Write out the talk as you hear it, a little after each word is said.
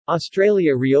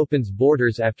Australia reopens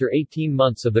borders after 18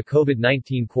 months of the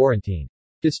COVID-19 quarantine.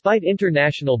 Despite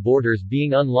international borders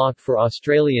being unlocked for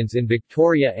Australians in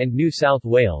Victoria and New South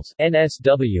Wales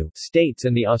 (NSW) states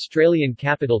and the Australian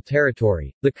Capital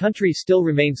Territory, the country still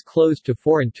remains closed to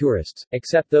foreign tourists,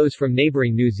 except those from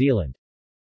neighbouring New Zealand.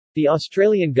 The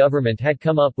Australian government had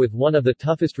come up with one of the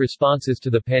toughest responses to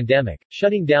the pandemic,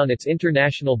 shutting down its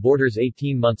international borders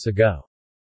 18 months ago.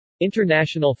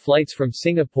 International flights from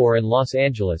Singapore and Los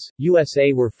Angeles,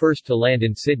 USA were first to land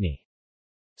in Sydney.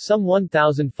 Some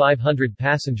 1,500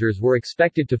 passengers were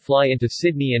expected to fly into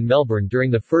Sydney and Melbourne during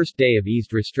the first day of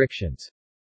eased restrictions.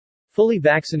 Fully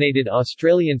vaccinated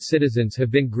Australian citizens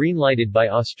have been green-lighted by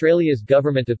Australia's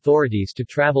government authorities to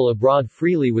travel abroad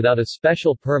freely without a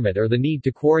special permit or the need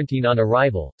to quarantine on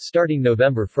arrival, starting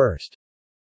November 1.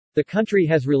 The country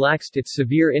has relaxed its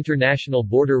severe international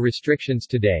border restrictions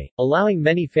today, allowing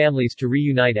many families to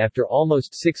reunite after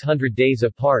almost 600 days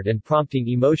apart and prompting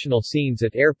emotional scenes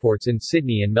at airports in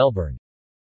Sydney and Melbourne.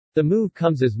 The move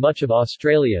comes as much of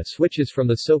Australia switches from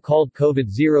the so-called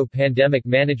COVID-0 pandemic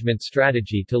management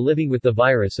strategy to living with the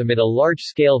virus amid a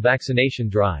large-scale vaccination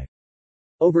drive.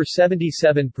 Over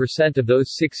 77% of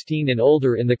those 16 and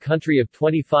older in the country of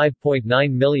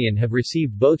 25.9 million have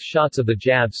received both shots of the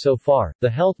jab so far, the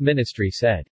Health Ministry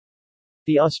said.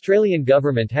 The Australian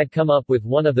government had come up with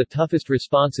one of the toughest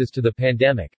responses to the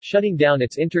pandemic, shutting down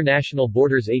its international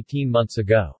borders 18 months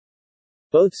ago.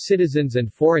 Both citizens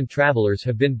and foreign travelers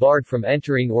have been barred from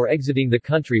entering or exiting the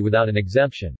country without an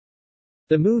exemption.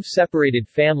 The move separated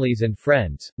families and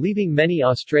friends, leaving many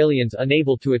Australians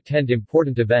unable to attend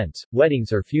important events,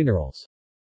 weddings or funerals.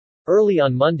 Early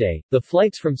on Monday, the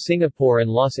flights from Singapore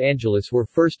and Los Angeles were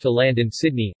first to land in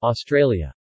Sydney,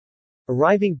 Australia.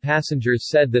 Arriving passengers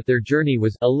said that their journey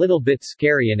was a little bit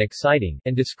scary and exciting,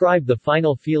 and described the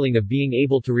final feeling of being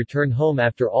able to return home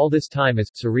after all this time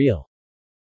as surreal.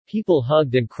 People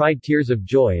hugged and cried tears of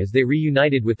joy as they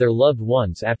reunited with their loved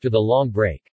ones after the long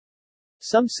break.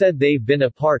 Some said they've been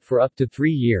apart for up to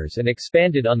 3 years and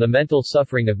expanded on the mental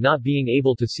suffering of not being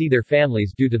able to see their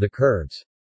families due to the curbs.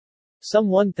 Some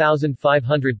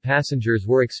 1,500 passengers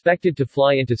were expected to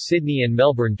fly into Sydney and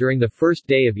Melbourne during the first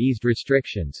day of eased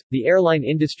restrictions, the airline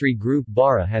industry group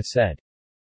BARA has said.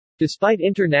 Despite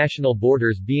international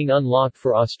borders being unlocked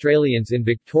for Australians in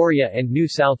Victoria and New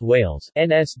South Wales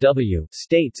 (NSW)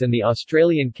 states and the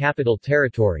Australian Capital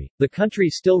Territory, the country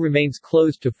still remains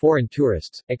closed to foreign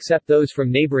tourists, except those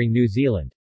from neighbouring New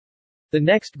Zealand. The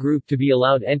next group to be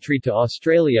allowed entry to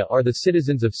Australia are the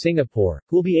citizens of Singapore,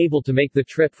 who will be able to make the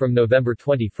trip from November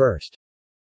 21.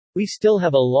 We still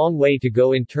have a long way to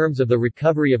go in terms of the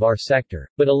recovery of our sector,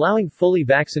 but allowing fully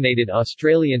vaccinated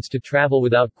Australians to travel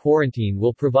without quarantine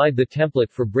will provide the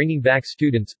template for bringing back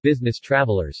students, business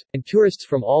travelers, and tourists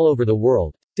from all over the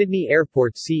world, Sydney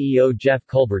Airport CEO Jeff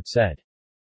Culbert said.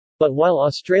 But while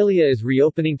Australia is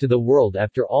reopening to the world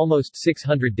after almost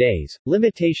 600 days,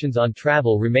 limitations on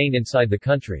travel remain inside the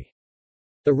country.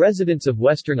 The residents of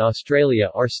Western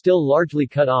Australia are still largely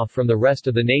cut off from the rest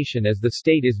of the nation as the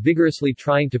state is vigorously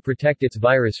trying to protect its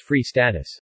virus-free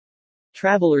status.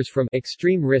 Travelers from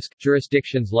extreme risk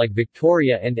jurisdictions like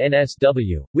Victoria and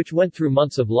NSW, which went through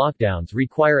months of lockdowns,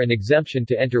 require an exemption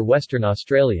to enter Western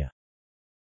Australia.